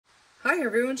Hi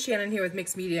everyone, Shannon here with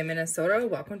Mixed Media Minnesota.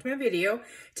 Welcome to my video.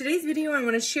 Today's video I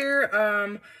want to share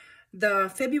the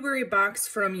February box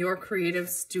from Your Creative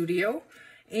Studio,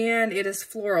 and it is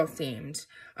floral themed.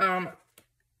 I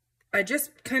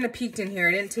just kind of peeked in here.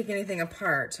 I didn't take anything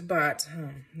apart, but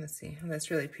let's see. Oh,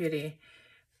 that's really pretty.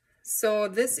 So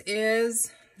this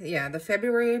is, the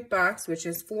February box, which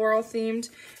is floral themed.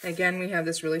 Again, we have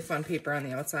this really fun paper on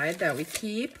the outside that we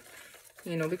keep,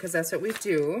 because that's what we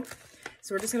do.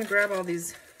 So we're just going to grab all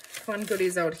these fun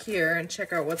goodies out here and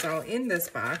check out what's all in this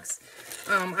box.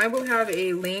 I will have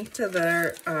a link to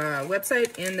the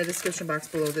website in the description box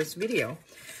below this video.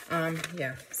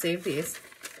 Save these.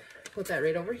 Put that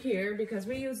right over here because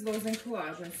we use those in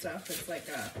collage and stuff. It's like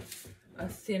a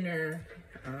thinner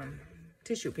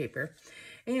tissue paper.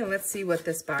 And let's see what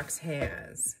this box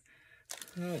has.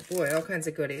 Oh boy, all kinds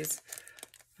of goodies.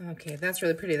 Okay, that's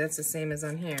really pretty. That's the same as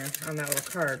on here, on that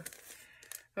little card.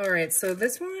 All right, so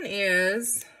this one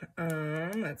is,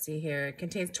 let's see here. It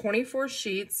contains 24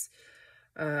 sheets,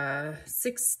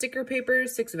 6 sticker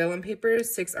papers, 6 vellum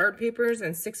papers, 6 art papers,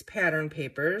 and 6 pattern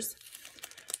papers.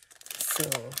 So,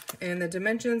 and the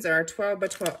dimensions are 12 by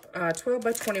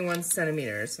 21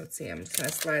 centimeters. Let's see, I'm just gonna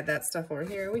slide that stuff over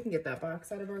here. We can get that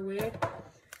box out of our way.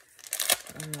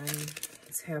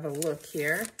 Let's have a look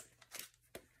here.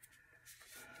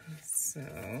 So,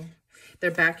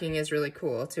 their backing is really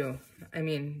cool too. I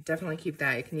mean, definitely keep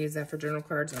that. You can use that for journal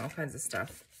cards and all kinds of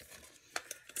stuff.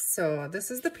 So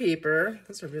this is the paper.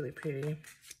 Those are really pretty.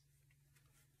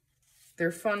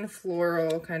 They're fun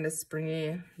floral, kind of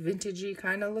springy, vintagey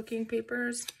kind of looking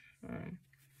papers.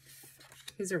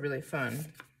 These are really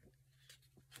fun.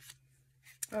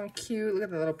 Oh, cute. Look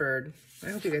at the little bird. I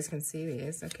hope you guys can see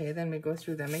these. Okay, then we go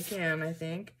through them again, I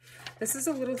think. This is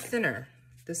a little thinner.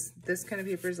 This kind of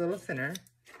paper is a little thinner.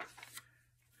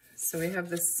 So we have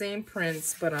the same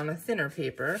prints, but on a thinner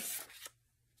paper.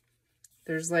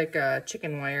 There's like a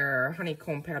chicken wire or a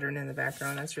honeycomb pattern in the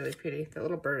background. That's really pretty. The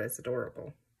little bird is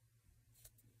adorable.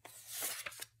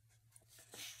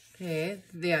 Okay,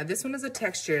 yeah, this one is a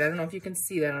textured. I don't know if you can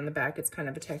see that on the back. It's kind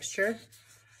of a texture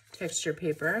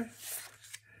paper.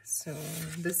 So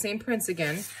the same prints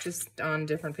again, just on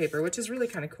different paper, which is really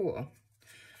kind of cool.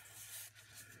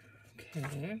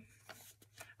 Okay.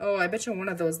 Oh, I bet you one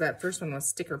of those, that first one was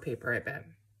sticker paper, I bet.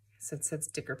 It said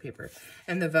sticker paper.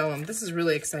 And the vellum. This is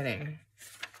really exciting.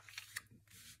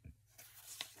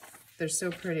 They're so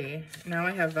pretty. Now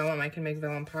I have vellum. I can make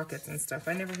vellum pockets and stuff.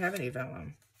 I never have any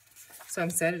vellum. So I'm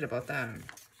excited about that.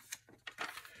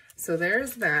 So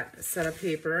there's that set of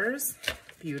papers.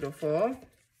 Beautiful.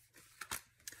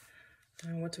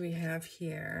 What do we have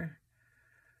here?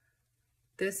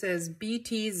 This is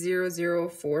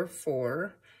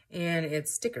BT0044. And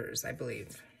it's stickers, I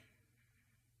believe.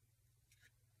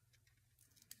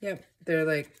 Yep, they're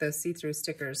like the see-through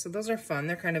stickers. So those are fun.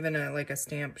 They're kind of in like a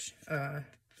stamp. They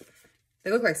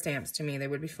look like stamps to me. They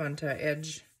would be fun to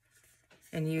edge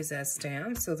and use as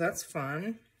stamps. So that's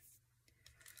fun.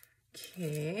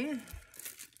 Okay.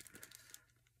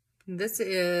 This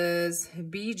is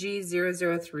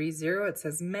BG0030. It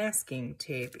says masking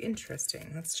tape.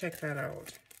 Interesting. Let's check that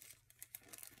out.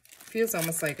 Feels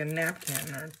almost like a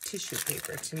napkin or tissue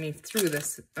paper to me through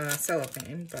this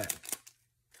cellophane, but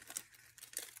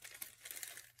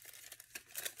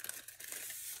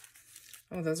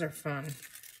oh, those are fun.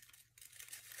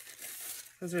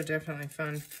 Those are definitely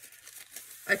fun.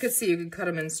 I could see you could cut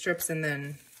them in strips and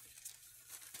then,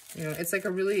 it's like a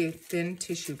really thin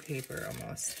tissue paper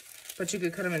almost, but you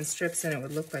could cut them in strips and it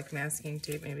would look like masking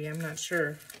tape maybe. I'm not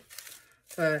sure,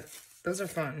 but those are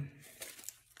fun.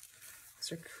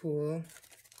 Those are cool.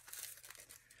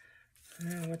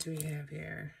 What do we have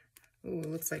here? Ooh,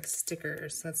 it looks like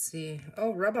stickers. Let's see.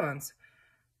 Oh, rub-ons.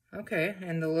 Okay,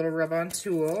 and the little rub-on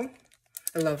tool.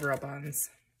 I love rub-ons.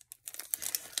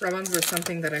 Rub-ons were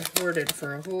something that I hoarded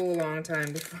for a whole long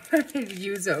time before I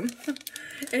use them.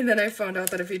 And then I found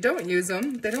out that if you don't use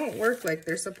them, they don't work like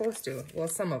they're supposed to. Well,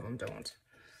 some of them don't.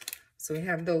 So we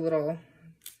have the little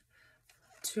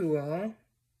tool.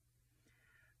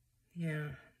 Yeah.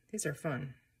 These are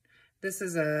fun. This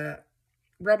is a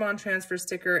rub-on transfer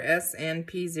sticker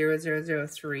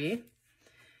SNP0003.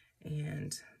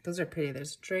 And those are pretty.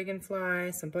 There's a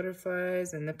dragonfly, some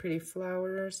butterflies, and the pretty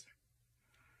flowers.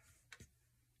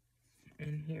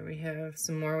 And here we have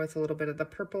some more with a little bit of the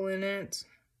purple in it.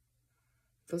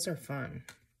 Those are fun.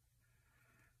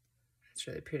 It's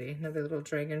really pretty. Another little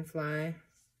dragonfly.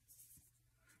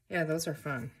 Yeah, those are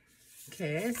fun.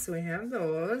 Okay, so we have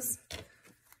those.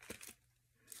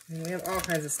 And we have all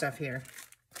kinds of stuff here.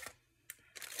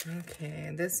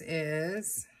 Okay, this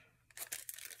is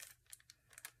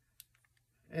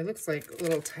It looks like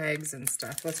little tags and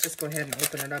stuff. Let's just go ahead and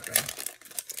open it up and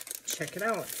check it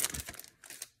out.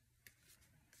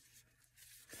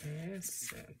 Okay,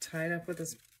 so tied up with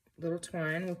this little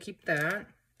twine. We'll keep that.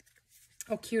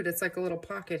 Oh, cute. It's like a little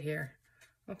pocket here.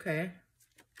 Okay.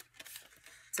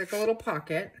 It's like a little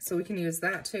pocket, so we can use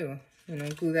that too. You know,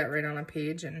 glue that right on a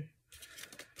page and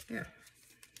yeah,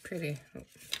 pretty. Oh,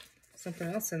 something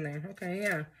else in there. Okay,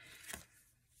 yeah.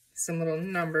 Some little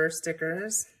number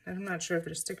stickers. I'm not sure if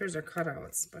they're stickers or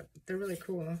cutouts, but they're really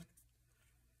cool.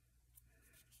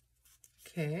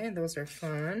 Okay, those are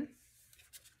fun.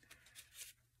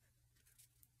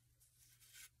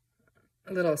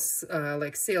 Little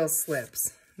like sales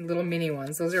slips, little mini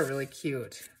ones. Those are really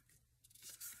cute.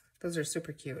 Those are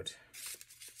super cute.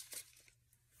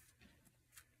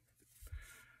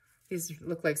 These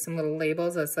look like some little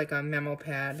labels. That's like a memo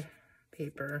pad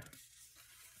paper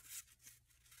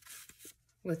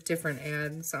with different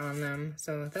ads on them.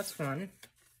 So that's fun.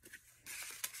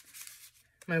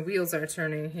 My wheels are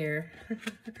turning here.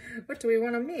 What do we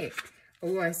want to make?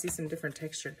 Oh, I see some different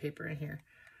textured paper in here.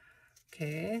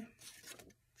 Okay.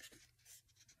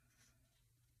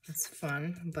 That's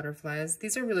fun. Butterflies.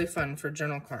 These are really fun for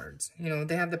journal cards. You know,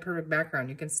 they have the perfect background.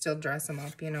 You can still dress them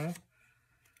up, you know.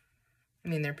 I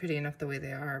mean, they're pretty enough the way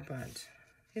they are, but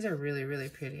these are really, really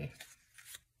pretty.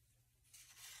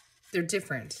 They're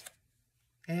different.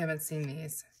 I haven't seen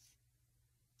these.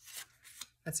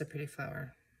 That's a pretty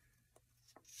flower.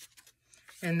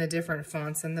 And the different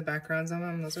fonts and the backgrounds on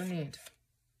them, those are neat.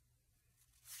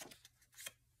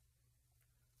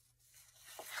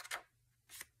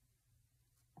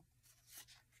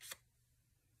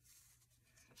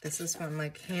 This is fun,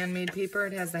 like handmade paper.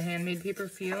 It has the handmade paper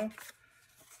feel.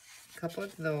 A couple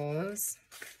of those.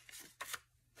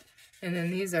 And then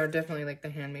these are definitely like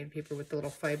the handmade paper with the little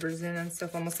fibers in and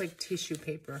stuff, almost like tissue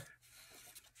paper.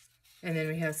 And then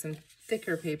we have some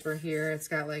thicker paper here. It's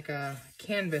got like a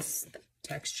canvas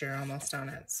texture almost on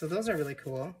it. So those are really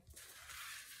cool.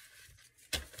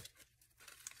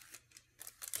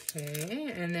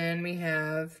 Okay, and then we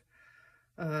have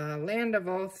Land of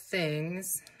All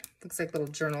Things. Looks like little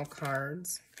journal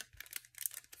cards.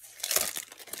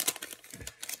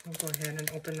 I'll go ahead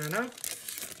and open that up.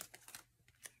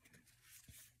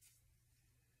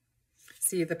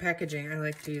 See the packaging. I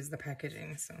like to use the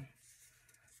packaging, so.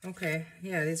 Okay,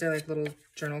 yeah, these are like little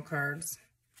journal cards.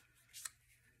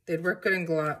 They'd work good in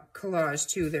collage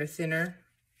too. They're thinner.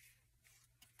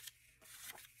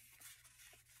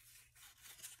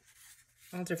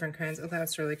 All different kinds. Oh,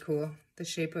 that's really cool. The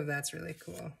shape of that's really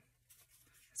cool.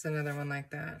 It's another one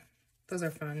like that. Those are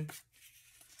fun.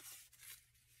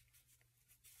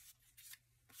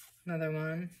 Another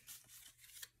one.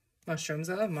 Mushrooms.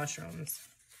 I love mushrooms.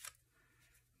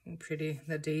 Oh, pretty.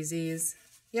 The daisies.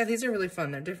 Yeah, these are really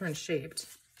fun. They're different shaped.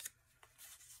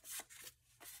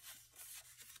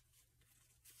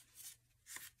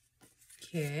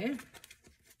 Okay.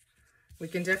 We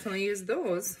can definitely use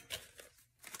those.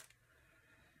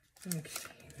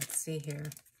 Okay, let's see here.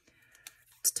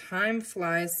 Time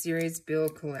Flies Series Bill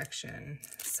Collection.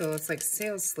 So it's like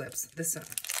sales slips. This one.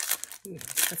 Ooh,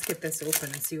 let's get this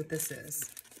open and see what this is.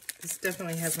 This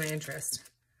definitely has my interest.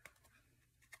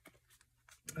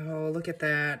 Oh, look at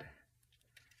that.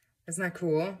 Isn't that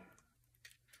cool?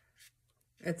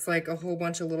 It's like a whole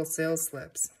bunch of little sales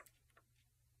slips.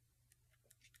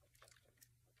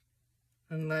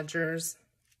 And ledgers.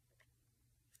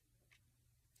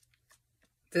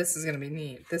 This is going to be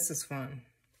neat. This is fun.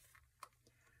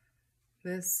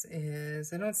 This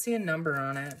is, I don't see a number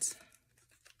on it,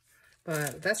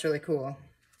 but that's really cool.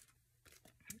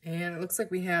 And it looks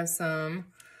like we have some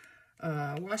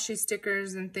washi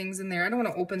stickers and things in there. I don't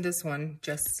want to open this one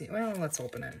just to see. Well, let's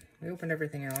open it. We opened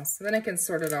everything else. So then I can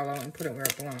sort it all out and put it where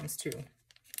it belongs too.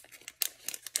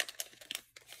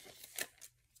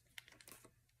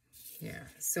 Yeah,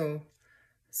 so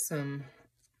some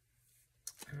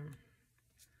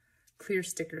clear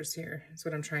stickers here is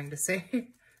what I'm trying to say.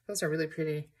 Those are really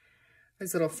pretty.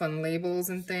 These little fun labels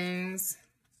and things.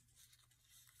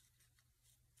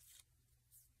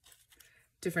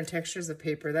 Different textures of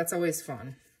paper. That's always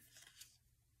fun.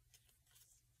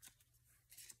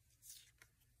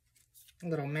 A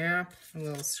little map, a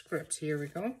little script. Here we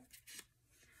go.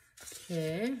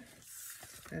 Okay.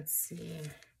 Let's see.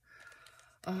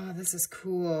 Oh, this is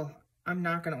cool. I'm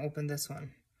not going to open this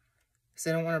one because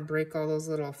I don't want to break all those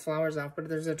little flowers off, but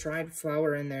there's a dried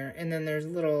flower in there, and then there's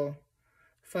little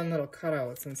fun little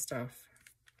cutouts and stuff.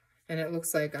 And it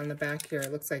looks like on the back here,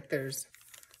 it looks like there's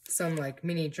some like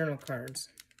mini journal cards.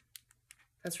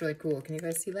 That's really cool. Can you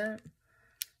guys see that?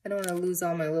 I don't want to lose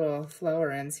all my little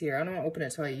flower ends here. I don't want to open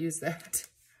it till I use that.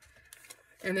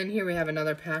 And then here we have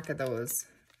another pack of those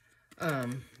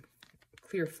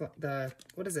clear,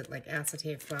 what is it, like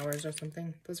acetate flowers or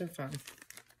something? Those are fun.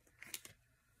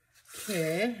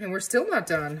 Okay, and we're still not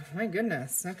done. My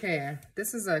goodness. Okay,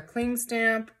 this is a cling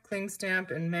stamp,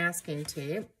 and masking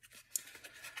tape.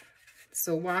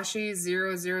 So washi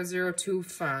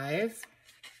 00025.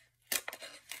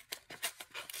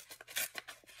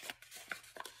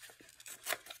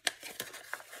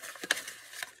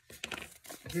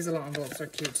 These little envelopes are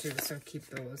cute too, so keep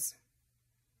those.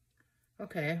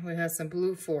 Okay, we have some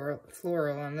blue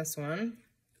floral on this one.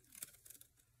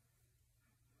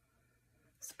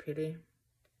 It's pretty.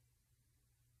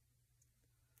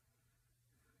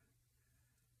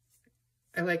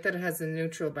 I like that it has a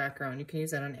neutral background. You can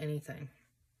use that on anything.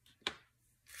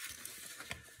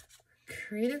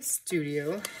 Creative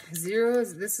Studio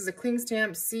this is a cling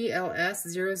stamp CLS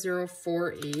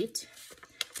 0048.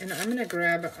 And I'm gonna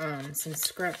grab some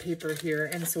scrap paper here,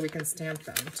 and so we can stamp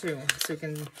them too, so you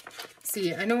can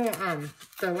see. I know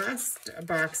the last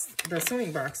box, the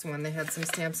sewing box one, they had some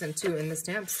stamps in too, and the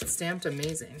stamps stamped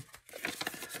amazing.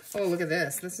 Oh, look at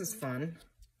this. This is fun.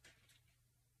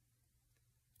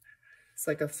 It's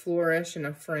like a flourish in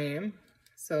a frame.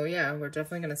 So yeah, we're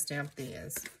definitely gonna stamp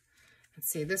these. Let's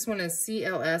see, this one is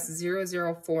CLS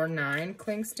 0049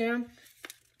 cling stamp.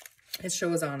 It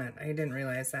shows on it. I didn't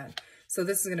realize that. So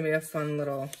this is going to be a fun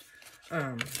little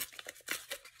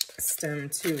stem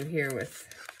too here with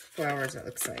flowers, it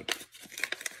looks like.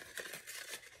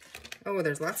 Oh,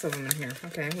 there's lots of them in here.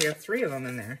 Okay, we have 3 of them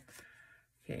in there.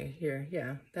 Okay, here,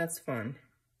 yeah, that's fun.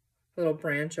 Little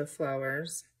branch of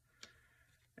flowers.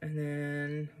 And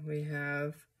then we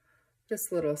have this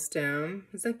little stem.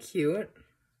 Is that cute?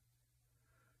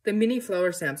 The mini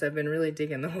flower stamps, I've been really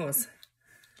digging those.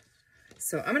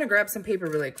 So I'm going to grab some paper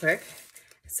really quick.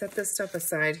 Set this stuff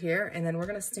aside here, and then we're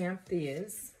gonna stamp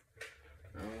these.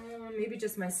 Maybe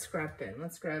just my scrap bin.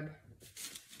 Let's grab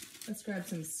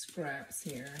some scraps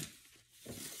here.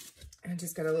 I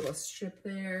just got a little strip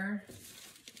there,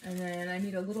 and then I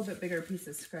need a little bit bigger piece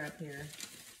of scrap here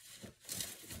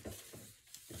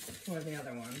for the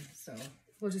other one. So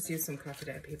we'll just use some coffee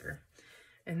dye paper,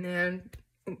 and then,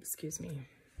 oh, excuse me.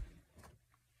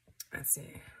 Let's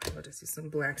see. We'll just use some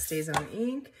black stays on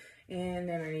ink, and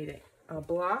then I need a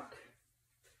block.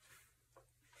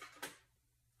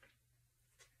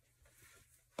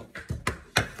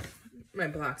 My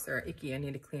blocks are icky. I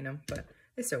need to clean them, but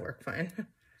they still work fine.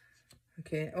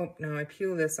 Okay. Oh, now I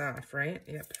peel this off, right?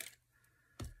 Yep.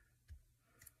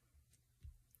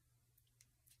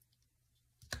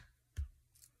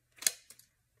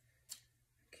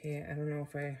 Okay. I don't know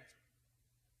if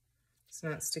it's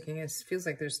not sticking. It feels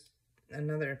like there's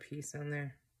another piece on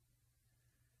there.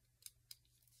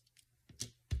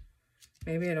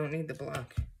 Maybe I don't need the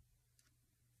block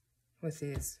with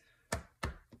these.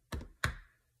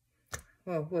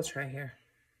 Well, we'll try here.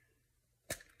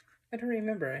 I don't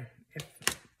remember if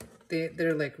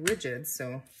they're like rigid,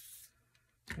 so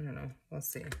I don't know. We'll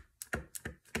see.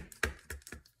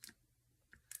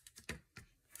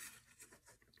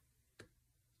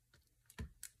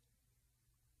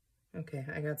 Okay,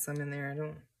 I got some in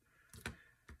there.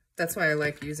 That's why I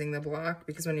like using the block,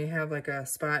 because when you have like a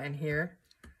spot in here,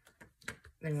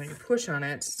 then when you push on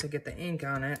it to get the ink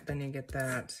on it, then you get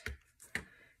that.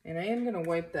 And I am going to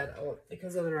wipe that out,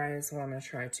 because otherwise, well, I'm going to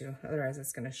try to. Otherwise,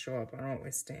 it's going to show up on what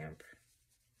we stamp.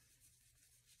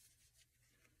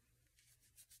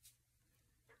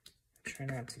 Try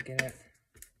not to get it.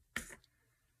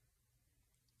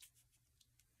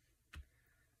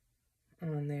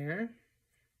 On there.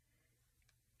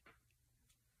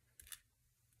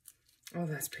 Oh,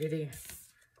 that's pretty.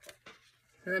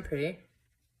 Isn't that pretty?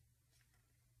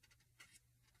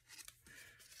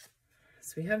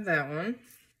 So we have that one.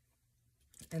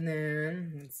 And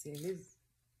then, let's see, these.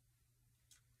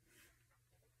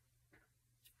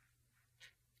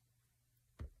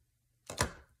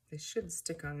 They should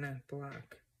stick on that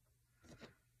block.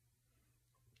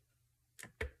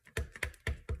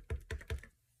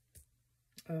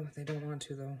 Oh, they don't want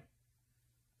to though.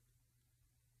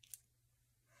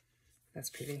 That's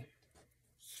pretty.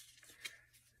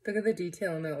 Look at the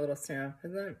detail in that little stamp.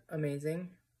 Isn't that amazing?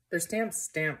 Their stamps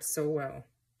stamp so well.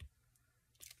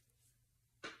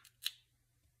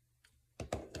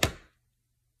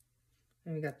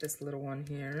 And we got this little one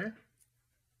here.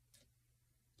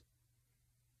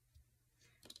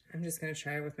 I'm just going to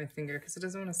try it with my finger because it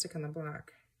doesn't want to stick on the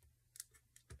block.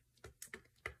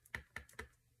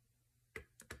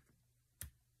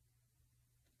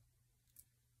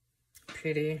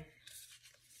 Pretty. Look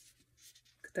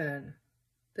at that.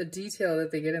 The detail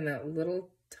that they get in that little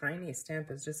tiny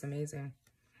stamp is just amazing.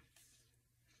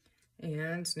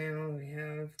 And now we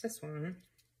have this one.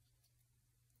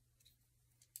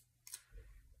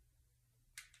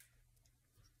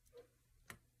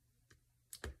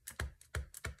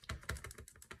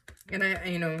 And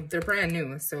you know, they're brand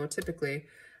new, so typically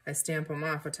I stamp them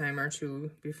off a time or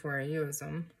two before I use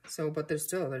them. So, but they're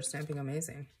stamping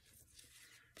amazing.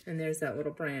 And there's that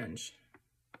little branch.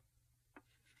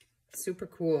 Super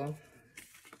cool.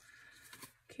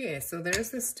 Okay, so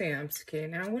there's the stamps. Okay,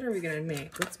 now what are we gonna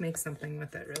make? Let's make something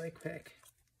with it really quick.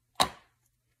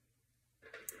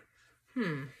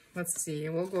 Let's see,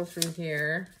 we'll go through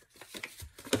here.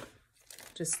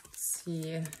 Just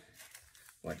see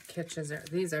what catches are.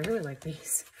 These, I really like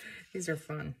these. These are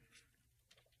fun.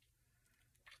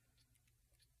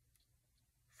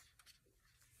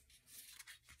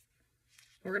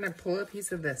 We're gonna pull a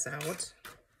piece of this out.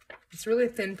 It's really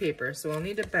thin paper, so I'll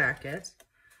need to back it.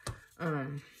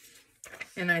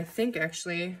 And I think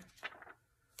actually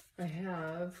I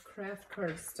have craft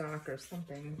cardstock or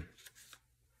something.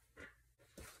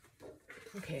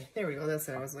 Okay, there we go. That's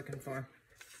what I was looking for.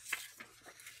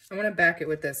 I want to back it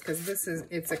with this because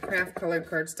it's a craft colored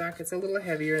cardstock. It's a little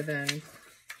heavier than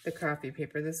the coffee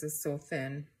paper. This is so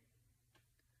thin.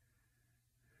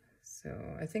 So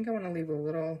I think I want to leave a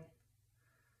little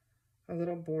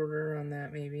border on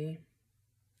that maybe.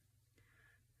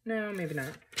 No, maybe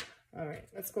not. All right,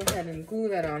 let's go ahead and glue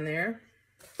that on there.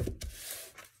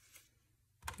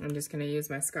 I'm just going to use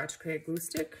my Scotch-Crate glue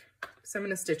stick. So I'm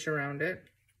going to stitch around it.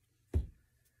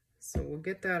 So we'll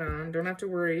get that on. Don't have to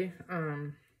worry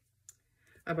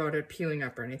about it peeling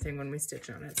up or anything when we stitch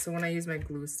on it. So when I use my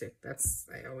glue stick,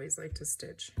 I always like to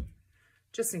stitch,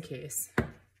 just in case.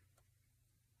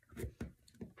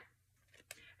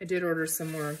 I did order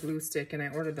some more glue stick and I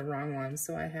ordered the wrong one.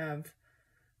 So I have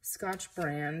Scotch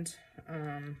brand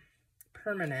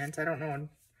permanent. I don't know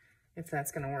if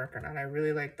that's going to work or not. I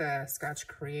really like the Scotch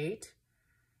Create.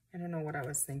 I don't know what I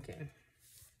was thinking.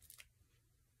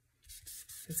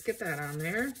 Let's get that on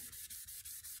there.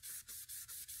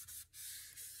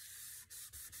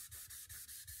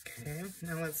 Okay,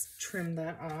 now let's trim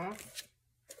that off.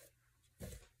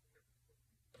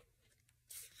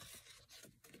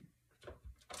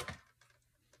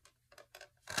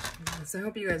 So I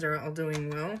hope you guys are all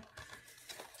doing well.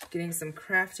 Getting some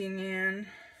crafting in.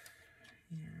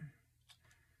 Yeah.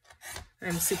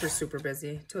 I'm super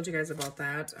busy. Told you guys about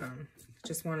that.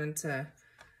 Just wanted to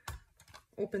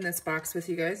open this box with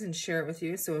you guys and share it with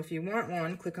you. So if you want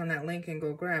one, click on that link and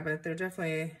go grab it. There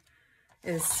definitely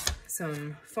is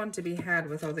some fun to be had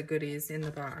with all the goodies in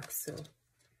the box. So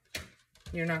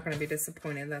you're not going to be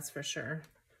disappointed, that's for sure.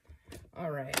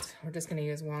 All right, we're just going to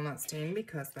use walnut stain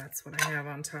because that's what I have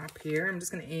on top here. I'm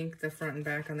just going to ink the front and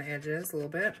back on the edges a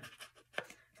little bit.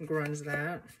 Grunge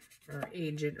that, or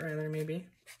age it rather, maybe.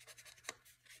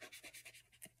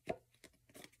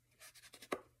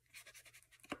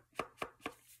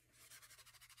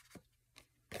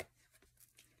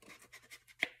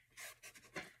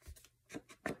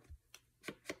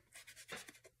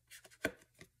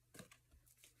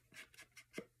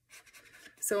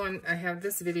 So I have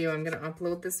this video, I'm going to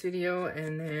upload this video,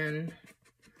 and then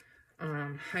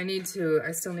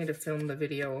I still need to film the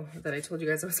video that I told you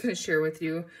guys I was going to share with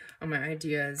you on my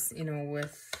ideas, you know,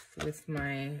 with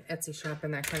my Etsy shop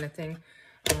and that kind of thing.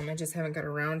 I just haven't got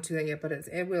around to it yet, but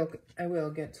I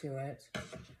will get to it.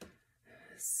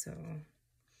 So,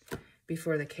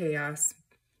 before the chaos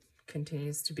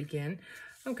continues to begin.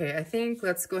 Okay, I think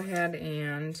let's go ahead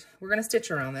and, we're going to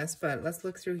stitch around this, but let's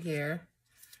look through here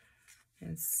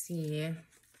and see.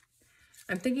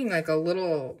 I'm thinking like a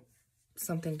little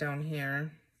something down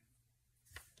here.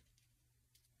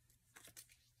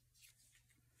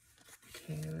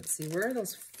 Okay, let's see. Where are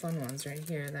those fun ones right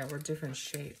here that were different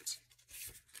shaped?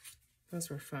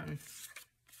 Those were fun.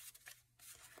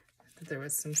 I thought there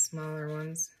was some smaller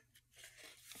ones.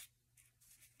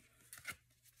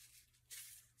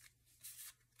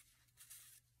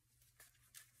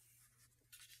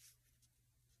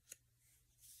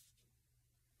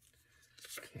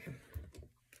 Okay.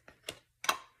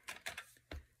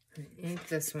 Ink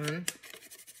this one.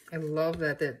 I love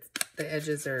that the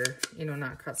edges are, you know,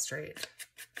 not cut straight.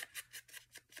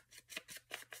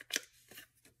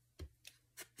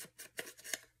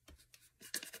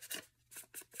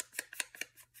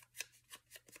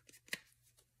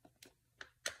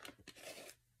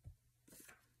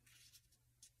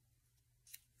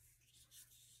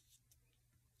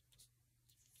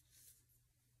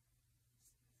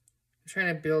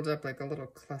 Trying to build up like a little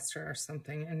cluster or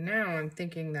something. And now I'm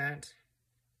thinking that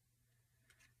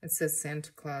it says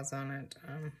Santa Claus on it.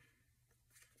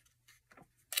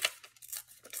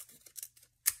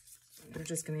 we're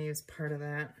just going to use part of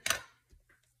that.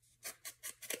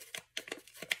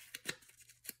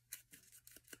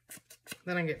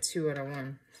 Then I get 2 out of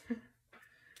 1.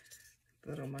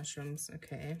 Little mushrooms,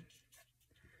 okay.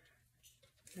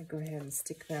 I'll go ahead and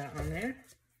stick that on there.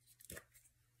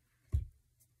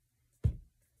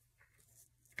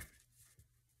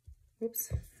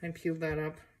 Oops, I peeled that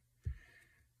up.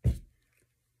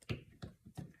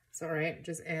 It's all right, it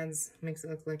just adds, makes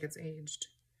it look like it's aged.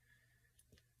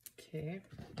 Okay.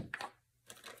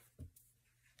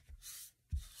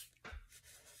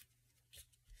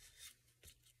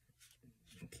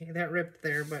 Okay, that ripped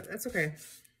there, but that's okay.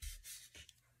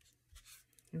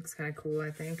 Looks kind of cool,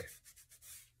 I think.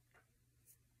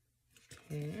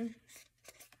 Okay.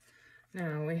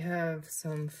 Now we have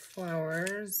some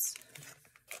flowers.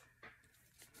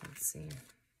 Let's see.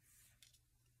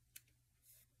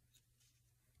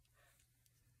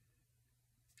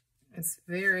 It's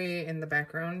very in the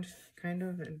background, kind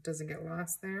of. It doesn't get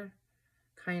lost there.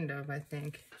 Kind of, I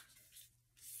think.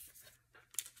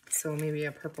 So maybe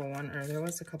a purple one, or there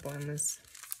was a couple in this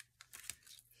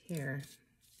here.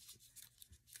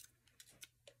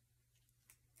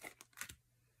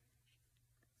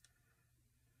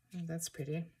 Oh, that's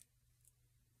pretty.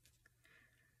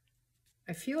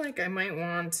 I feel like I might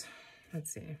want,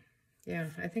 let's see. Yeah,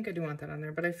 I think I do want that on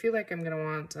there, but I feel like I'm gonna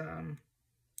want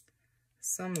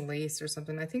some lace or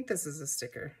something. I think this is a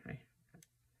sticker.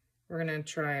 We're gonna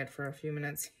try it for a few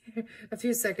minutes, a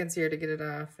few seconds here to get it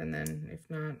off, and then if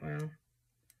not, well,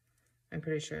 I'm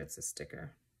pretty sure it's a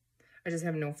sticker. I just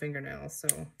have no fingernails,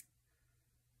 so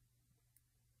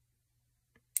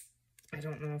I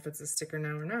don't know if it's a sticker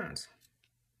now or not.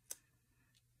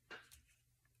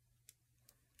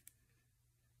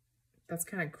 That's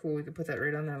kind of cool. We could put that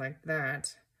right on there like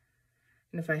that.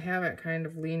 And if I have it kind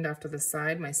of leaned off to the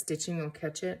side, my stitching will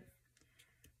catch it.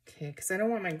 Okay, because I don't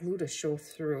want my glue to show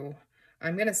through.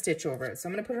 I'm going to stitch over it. So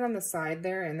I'm going to put it on the side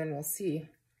there, and then we'll see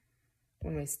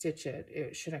when we stitch it.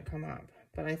 It shouldn't come up.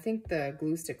 But I think the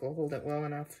glue stick will hold it well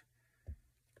enough,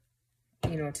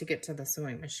 you know, to get to the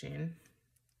sewing machine.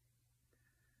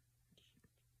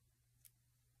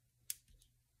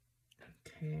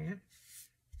 Okay.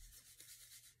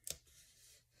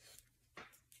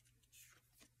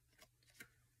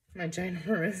 My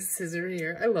ginormous scissor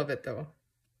here. I love it though.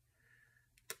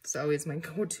 It's always my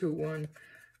go-to one.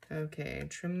 Okay,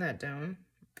 trim that down.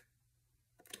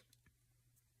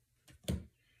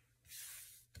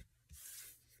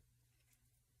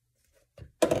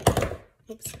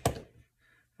 Oops.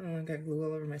 Oh, I got glue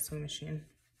all over my sewing machine.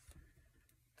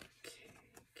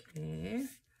 Okay.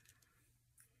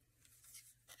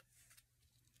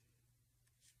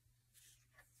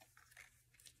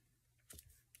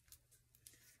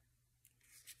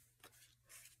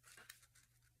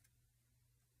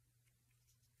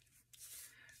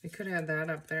 We could add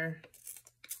that up there.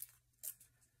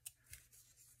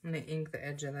 I'm going to ink the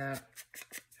edge of that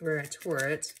where I tore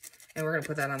it, and we're going to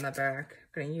put that on the back.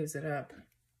 I'm going to use it up.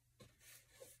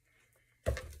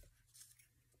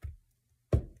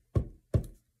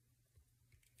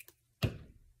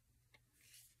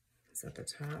 It's at the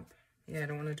top. Yeah, I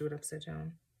don't want to do it upside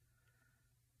down.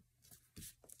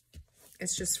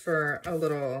 It's just for a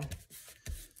little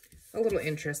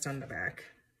interest on the back.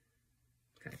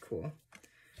 Kind of cool.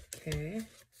 Okay.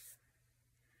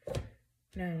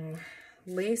 Now,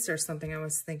 lace or something I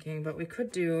was thinking, but we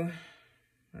could do,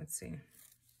 let's see.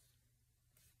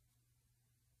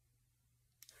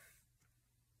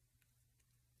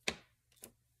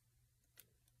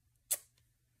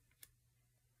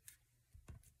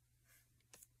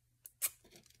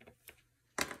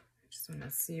 Just want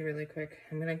to see really quick.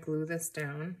 I'm going to glue this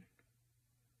down.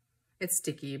 It's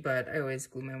sticky, but I always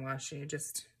glue my washi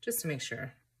just to make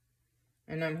sure.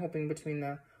 And I'm hoping between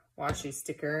the washi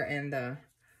sticker and the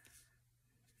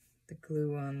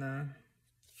glue on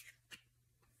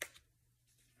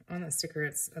the sticker,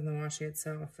 it's on the washi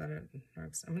itself, that it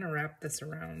works. I'm gonna wrap this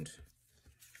around.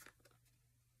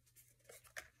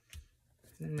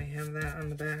 And then we have that on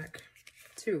the back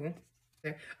too.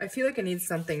 Okay. I feel like I need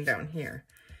something down here.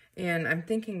 And I'm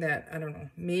thinking that, I don't know,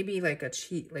 maybe like a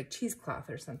cheesecloth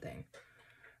or something.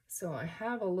 So I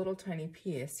have a little tiny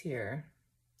piece here.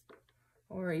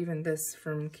 Or even this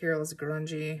from Carol's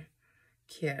Grungy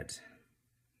kit.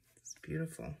 It's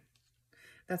beautiful.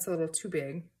 That's a little too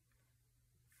big.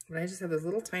 But I just have this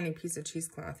little tiny piece of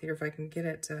cheesecloth here. If I can get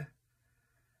it to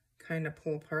kind of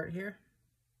pull apart here.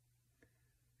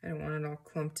 I don't want it all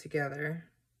clumped together.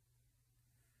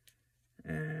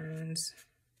 And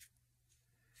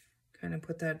kind of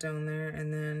put that down there.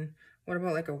 And then what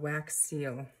about like a wax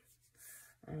seal?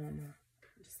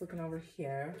 Just looking over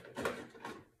here.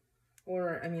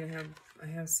 Or, I mean, I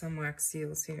have some wax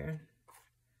seals here.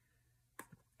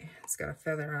 It's got a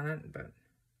feather on it, but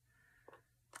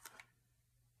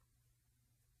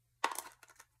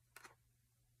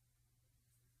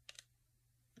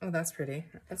oh, that's pretty.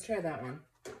 Let's try that one.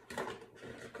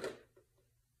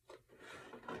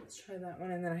 Let's try that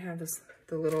one, and then I have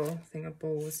the little thing of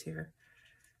bows here.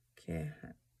 Okay.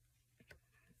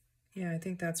 Yeah, I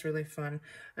think that's really fun.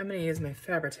 I'm going to use my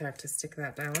Fabri-Tac to stick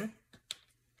that down.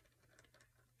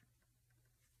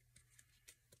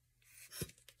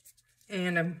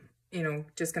 And I'm, you know,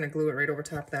 just going to glue it right over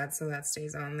top of that so that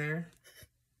stays on there.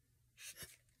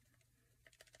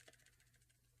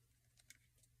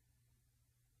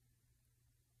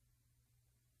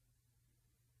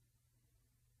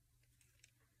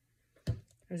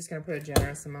 I'm just going to put a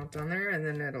generous amount on there, and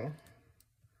then it'll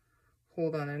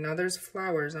hold on there. Now there's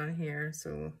flowers on here,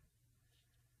 so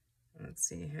let's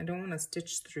see. I don't want to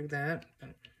stitch through that,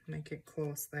 but make it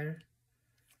close there.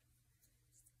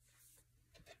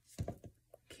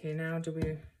 Okay, now do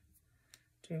we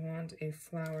want a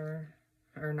flower,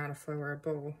 or not a flower, a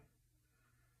bow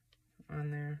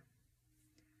on there?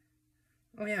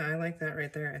 Oh yeah, I like that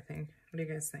right there, I think. What do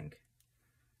you guys think?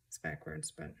 It's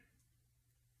backwards, but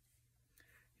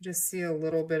you just see a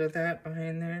little bit of that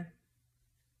behind there.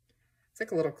 It's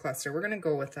like a little cluster. We're gonna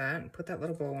go with that and put that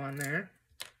little bow on there.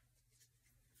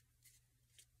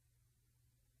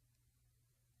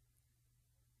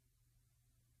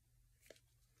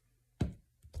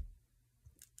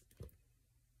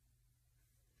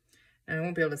 And I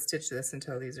won't be able to stitch this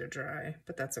until these are dry,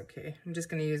 but that's okay. I'm just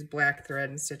gonna use black thread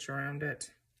and stitch around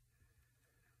it.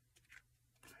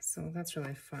 So that's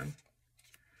really fun.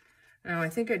 Now I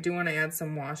think I do want to add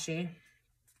some washi,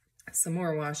 some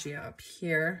more washi up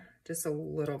here, just a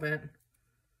little bit.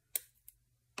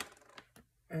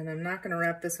 And I'm not going to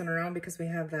wrap this one around because we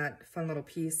have that fun little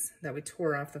piece that we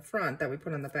tore off the front that we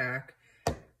put on the back.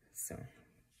 So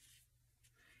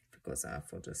if it goes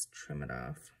off, we'll just trim it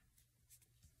off.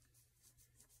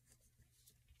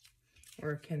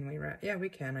 Or can we wrap? Yeah, we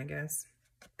can, I guess.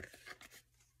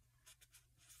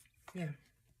 Yeah.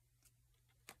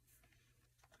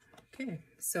 Okay,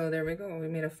 so there we go. We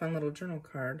made a fun little journal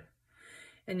card.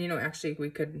 And you know, actually we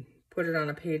could put it on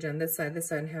a page on this side,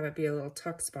 and have it be a little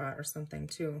tuck spot or something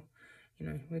too. You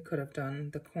know, we could have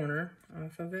done the corner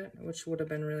off of it, which would have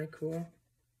been really cool.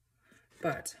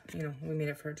 But, you know, we made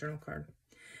it for a journal card.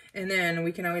 And then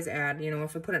we can always add, you know,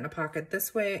 if we put it in a pocket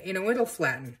this way, you know, it'll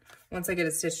flatten. Once I get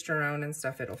it stitched around and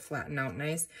stuff, it'll flatten out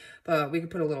nice. But we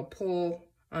could put a little pull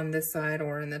on this side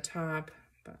or in the top,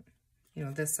 but, you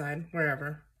know, this side,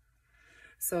 wherever.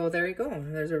 So there you go.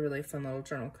 There's a really fun little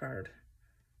journal card.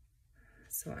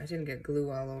 So I didn't get glue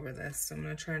all over this, so I'm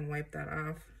going to try and wipe that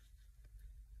off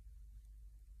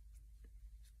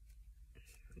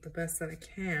the best that I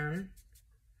can.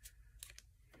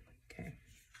 Okay.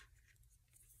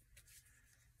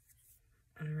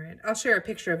 All right. I'll share a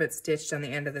picture of it stitched on the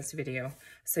end of this video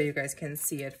so you guys can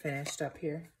see it finished up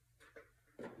here.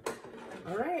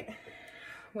 All right.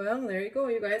 Well, there you go,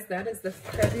 you guys. That is the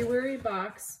February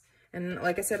box. And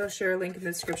like I said, I'll share a link in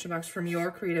the description box from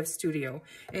Your Creative Studio.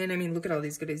 And I mean, look at all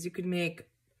these goodies. You could make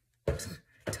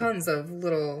tons of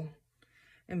little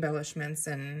embellishments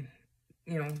and,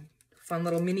 you know, fun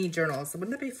little mini journals.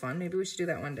 Wouldn't that be fun? Maybe we should do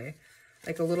that one day.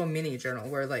 Like a little mini journal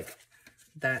where like,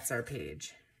 that's our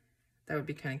page. That would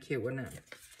be kind of cute, wouldn't it?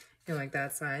 You know, like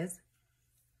that size.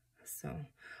 So,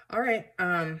 all right.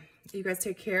 You guys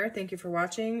take care. Thank you for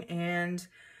watching. And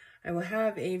I will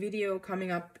have a video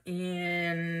coming up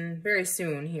in very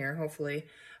soon here, hopefully,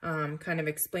 kind of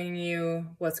explaining you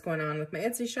what's going on with my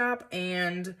Etsy shop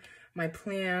and my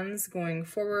plans going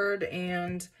forward.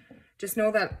 And just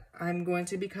know that I'm going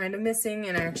to be kind of missing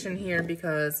in action here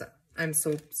because I'm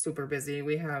so super busy.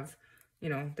 We have, you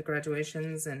know, the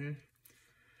graduations and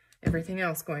everything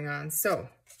else going on. So,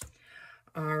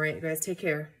 all right, you guys, take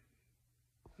care.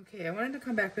 Okay, I wanted to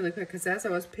come back really quick because as I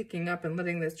was picking up and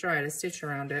letting this dry to stitch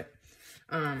around it,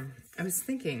 I was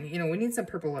thinking, you know, we need some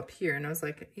purple up here. And I was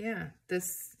like, yeah,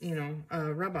 this, you know,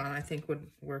 rub-on I think would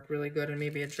work really good, and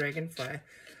maybe a dragonfly.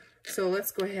 So let's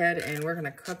go ahead and we're going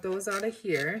to cut those out of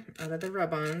here, out of the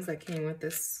rub-ons that came with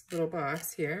this little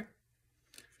box here.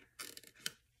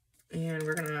 And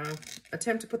we're going to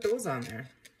attempt to put those on there.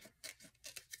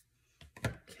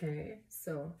 Okay,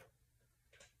 so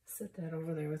set that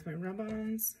over there with my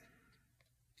rub-ons.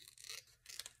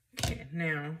 Okay,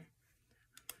 now,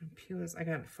 peel this. I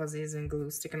got fuzzies and glue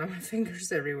sticking on my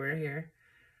fingers everywhere here.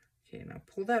 Okay, now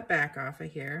pull that back off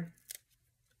of here.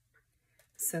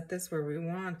 Set this where we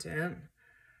want it.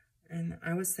 And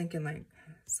I was thinking like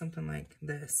something like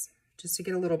this, just to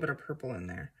get a little bit of purple in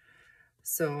there.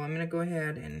 So I'm gonna go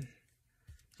ahead and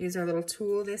use our little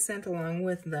tool they sent along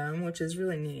with them, which is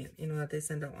really neat, you know, that they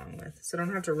send it along with. So I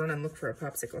don't have to run and look for a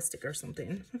popsicle stick or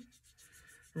something,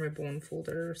 or my bone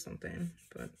folder or something,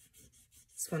 but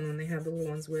it's fun when they have the little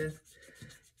ones with.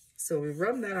 So we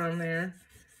rub that on there,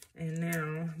 and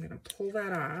now I'm gonna pull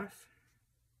that off.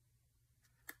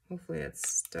 Hopefully it's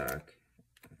stuck.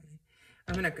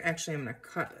 I'm gonna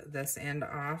cut this end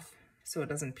off so it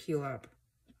doesn't peel up,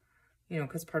 you know,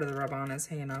 because part of the rub-on is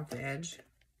hanging off the edge.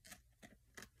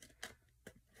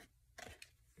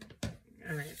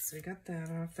 All right, so we got that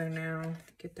off there now.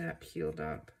 Get that peeled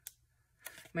up.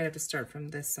 Might have to start from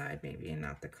this side maybe, and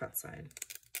not the cut side.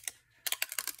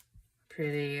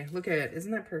 Pretty. Look at it.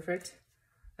 Isn't that perfect?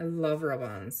 I love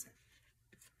rub-ons.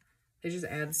 They just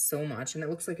add so much, and it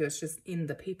looks like it was just in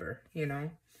the paper, you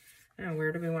know? Now,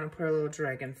 where do we want to put our little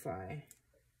dragonfly?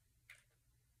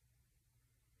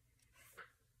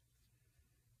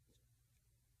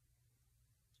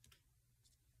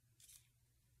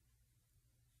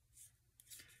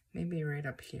 Maybe right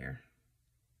up here.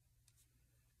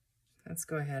 Let's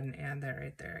go ahead and add that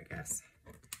right there, I guess.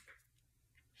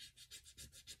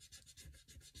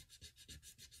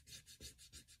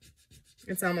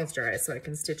 It's almost dry, so I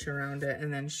can stitch around it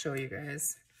and then show you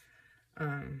guys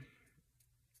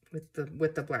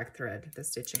with the black thread, the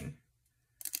stitching.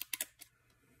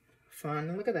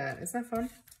 Fun. Look at that. Isn't that fun?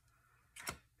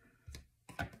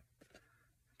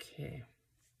 Okay.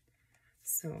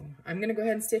 So I'm going to go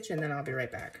ahead and stitch, and then I'll be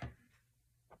right back.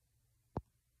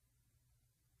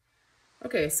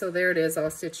 Okay, so there it is all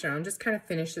stitched on. Just kind of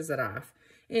finishes it off.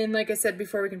 And like I said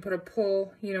before, we can put a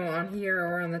pull, you know, on here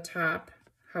or on the top,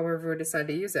 however we decide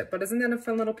to use it. But isn't that a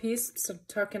fun little piece to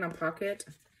tuck in a pocket?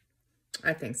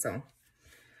 I think so.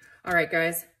 All right,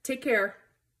 guys, take care.